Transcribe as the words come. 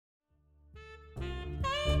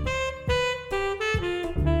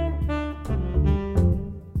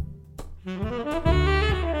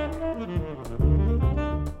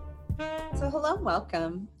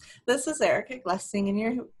welcome. This is Erica Glessing, and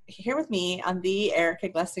you're here with me on the Erica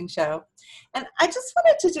Glessing Show. And I just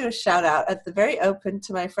wanted to do a shout out at the very open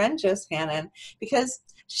to my friend Joss Hannon, because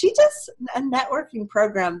she does a networking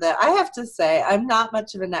program that I have to say, I'm not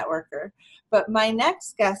much of a networker, but my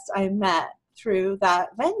next guest I met through that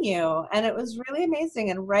venue, and it was really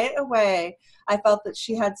amazing. And right away, I felt that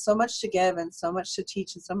she had so much to give and so much to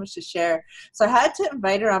teach and so much to share. So I had to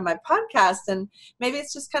invite her on my podcast, and maybe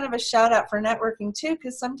it's just kind of a shout out for networking too,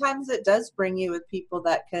 because sometimes it does bring you with people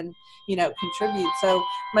that can, contribute. So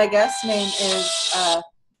my guest name is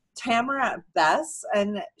Tamara Bess,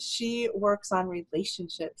 and she works on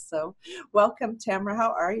relationships. So welcome, Tamara.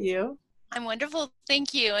 How are you? I'm wonderful.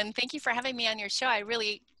 Thank you. And thank you for having me on your show.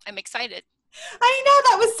 I'm excited. I know,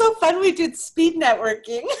 that was so fun. We did speed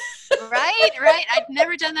networking. Right. I'd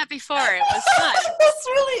never done that before. It was fun. That's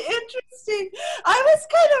really interesting. I was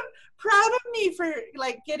kind of proud of me for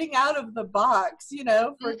getting out of the box,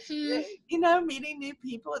 for meeting new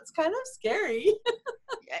people. It's kind of scary.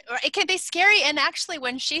 It can be scary. And actually,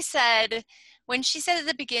 when she said at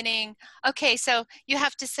the beginning, okay, so you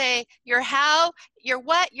have to say your how, your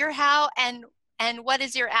what, your how, and what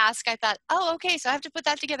is your ask? I thought, oh, okay, so I have to put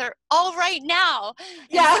that together all right now.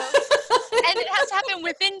 Yeah. And it has to happen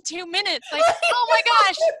within 2 minutes. Like, oh my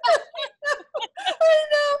gosh. I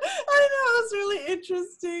know. It was really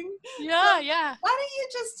interesting. Yeah. Why don't you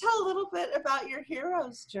just tell a little bit about your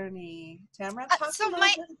hero's journey, Tamara? Talk a little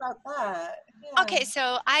bit about that. Yeah. Okay,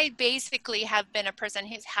 so I basically have been a person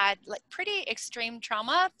who's had pretty extreme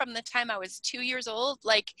trauma from the time I was 2 years old.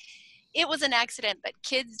 It was an accident, but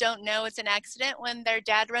kids don't know it's an accident when their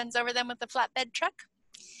dad runs over them with a flatbed truck.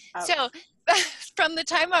 Oh. So from the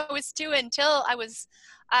time I was 2 until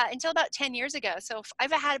about 10 years ago. So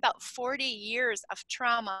I've had about 40 years of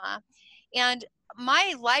trauma. And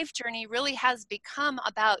my life journey really has become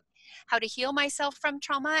about how to heal myself from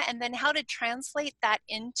trauma, and then how to translate that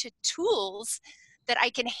into tools that I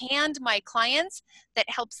can hand my clients that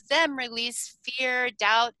helps them release fear,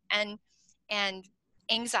 doubt, and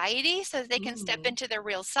anxiety, so that they can step into their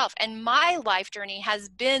real self. And my life journey has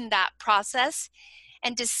been that process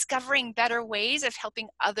and discovering better ways of helping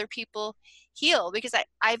other people heal, because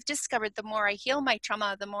I've discovered the more I heal my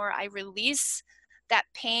trauma, the more I release that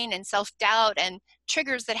pain and self-doubt and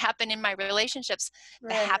triggers that happen in my relationships,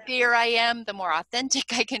 the happier I am, the more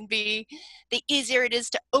authentic I can be, the easier it is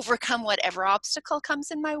to overcome whatever obstacle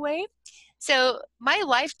comes in my way. So my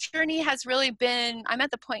life journey has really been, I'm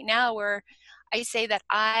at the point now where I say that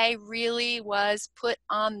I really was put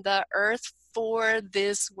on the earth for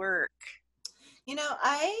this work.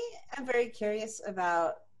 I am very curious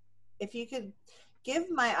about if you could give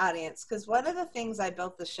my audience, because one of the things I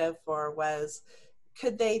built the show for was,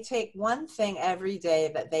 could they take one thing every day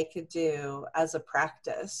that they could do as a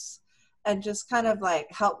practice and just kind of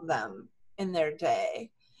help them in their day?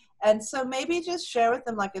 And so maybe just share with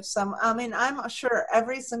them, I'm sure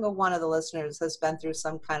every single one of the listeners has been through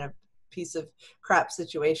some kind of piece of crap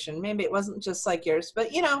situation. Maybe it wasn't just like yours, but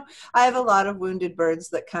I have a lot of wounded birds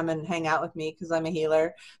that come and hang out with me because I'm a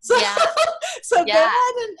healer. So, Go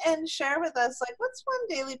ahead and share with us, what's one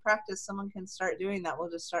daily practice someone can start doing that will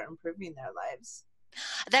just start improving their lives?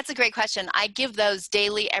 That's a great question. I give those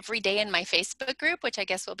daily, every day in my Facebook group, which I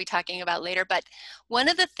guess we'll be talking about later. But one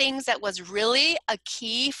of the things that was really a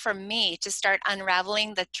key for me to start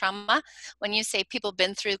unraveling the trauma, when you say people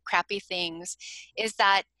been through crappy things, is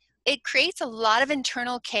that it creates a lot of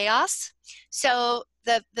internal chaos. So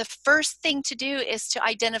the first thing to do is to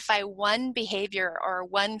identify one behavior or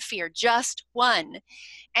one fear, just one,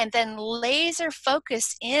 and then laser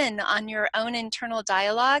focus in on your own internal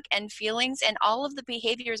dialogue and feelings and all of the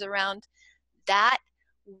behaviors around that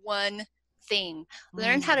one thing.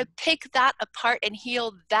 Learn how to pick that apart and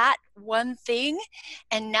heal that one thing.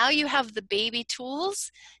 And now you have the baby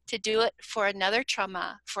tools to do it for another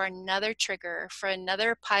trauma, for another trigger, for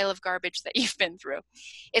another pile of garbage that you've been through.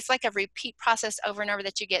 It's like a repeat process over and over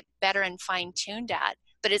that you get better and fine-tuned at.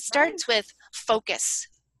 But it starts with focus.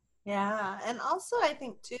 Yeah. And also I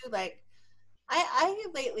think too, I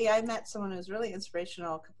met someone who was really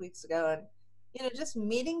inspirational a couple weeks ago, and just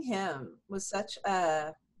meeting him was such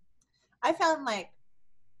I found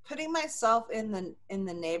putting myself in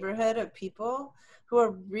the neighborhood of people who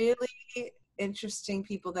are really interesting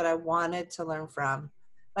people that I wanted to learn from.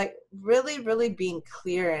 Really, really being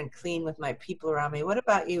clear and clean with my people around me. What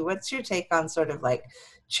about you? What's your take on sort of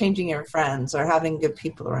changing your friends or having good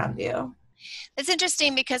people around you? It's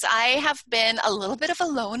interesting because I have been a little bit of a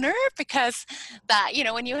loner because that,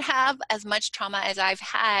 when you have as much trauma as I've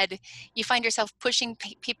had, you find yourself pushing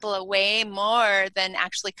people away more than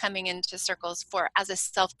actually coming into circles as a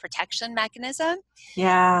self-protection mechanism.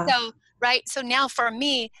 Yeah. So, right. So now for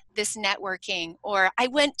me, this networking, or I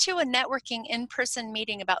went to a networking in-person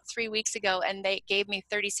meeting about 3 weeks ago, and they gave me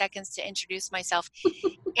 30 seconds to introduce myself.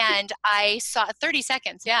 And I saw 30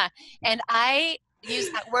 seconds. Yeah. And I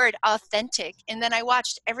used that word authentic. And then I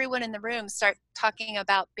watched everyone in the room start talking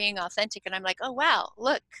about being authentic. And I'm like, oh, wow,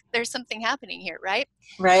 look, there's something happening here. Right.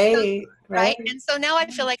 So, Right. right. Right. And so now I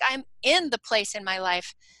feel like I'm in the place in my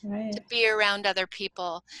life to Right. be around other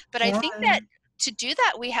people. But I Yeah. think that to do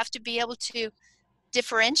that, we have to be able to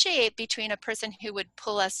differentiate between a person who would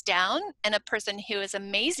pull us down and a person who is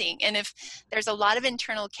amazing. And if there's a lot of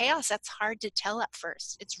internal chaos, that's hard to tell at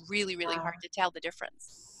first. It's really, really hard to tell the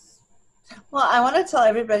difference. Well, I want to tell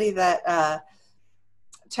everybody that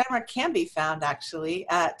Tamara can be found actually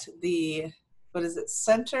at the, what is it,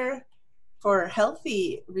 Center for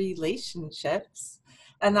Healthy Relationships.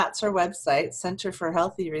 And that's her website,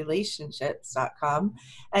 centerforhealthyrelationships.com.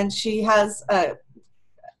 And she has a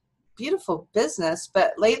beautiful business,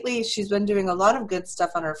 but lately she's been doing a lot of good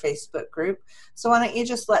stuff on her Facebook group. So why don't you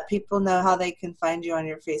just let people know how they can find you on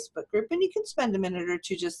your Facebook group, and you can spend a minute or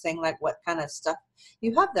two just saying like what kind of stuff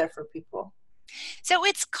you have there for people. So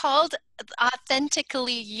it's called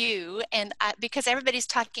Authentically You, and because everybody's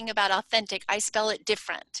talking about authentic, I spell it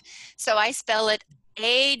different. So I spell it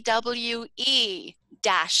AWE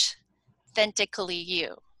dash authentically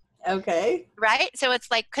you. Okay. Right? So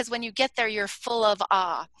it's like, because when you get there, you're full of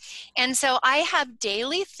awe. And so I have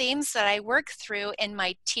daily themes that I work through in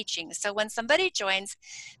my teaching. So when somebody joins,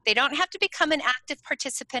 they don't have to become an active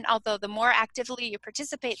participant, although the more actively you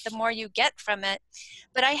participate, the more you get from it.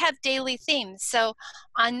 But I have daily themes. So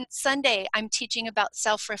on Sunday, I'm teaching about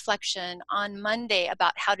self-reflection. On Monday,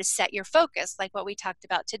 about how to set your focus, like what we talked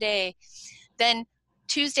about today. Then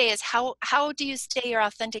Tuesday is how do you stay your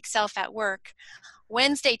authentic self at work?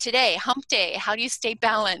 Wednesday today, hump day, how do you stay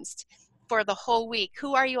balanced for the whole week?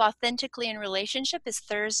 Who are you authentically in relationship is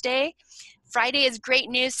Thursday. Friday is great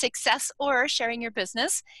news, success, or sharing your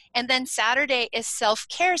business. And then Saturday is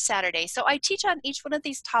self-care Saturday. So I teach on each one of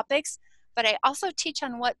these topics, but I also teach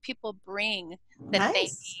on what people bring that they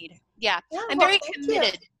Nice. need. Yeah, Yeah, I'm well, very thank you.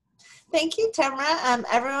 committed. Thank you, Tamara.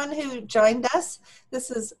 Everyone who joined us, this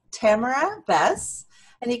is Tamara Bess,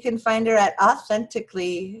 and you can find her at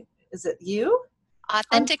Authentically, is it you? On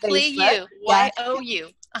Authentically Facebook. you, Yeah, Y-O-U.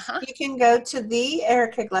 you can go to the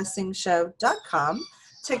ericaglessingshow.com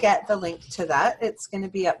to get the link to that. It's going to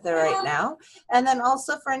be up there right now. And then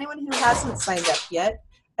also for anyone who hasn't signed up yet,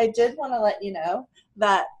 I did want to let you know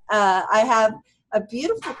that I have a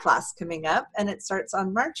beautiful class coming up, and it starts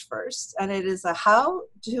on March 1st. And it is a how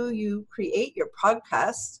do you create your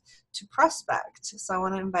podcast to prospect. So I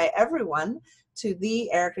want to invite everyone to the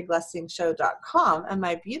ericaglessingshow.com and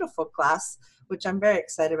my beautiful class, which I'm very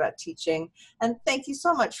excited about teaching. And thank you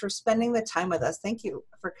so much for spending the time with us. Thank you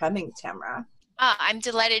for coming, Tamara. I'm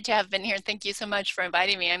delighted to have been here. Thank you so much for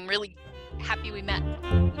inviting me. I'm really happy we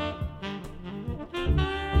met.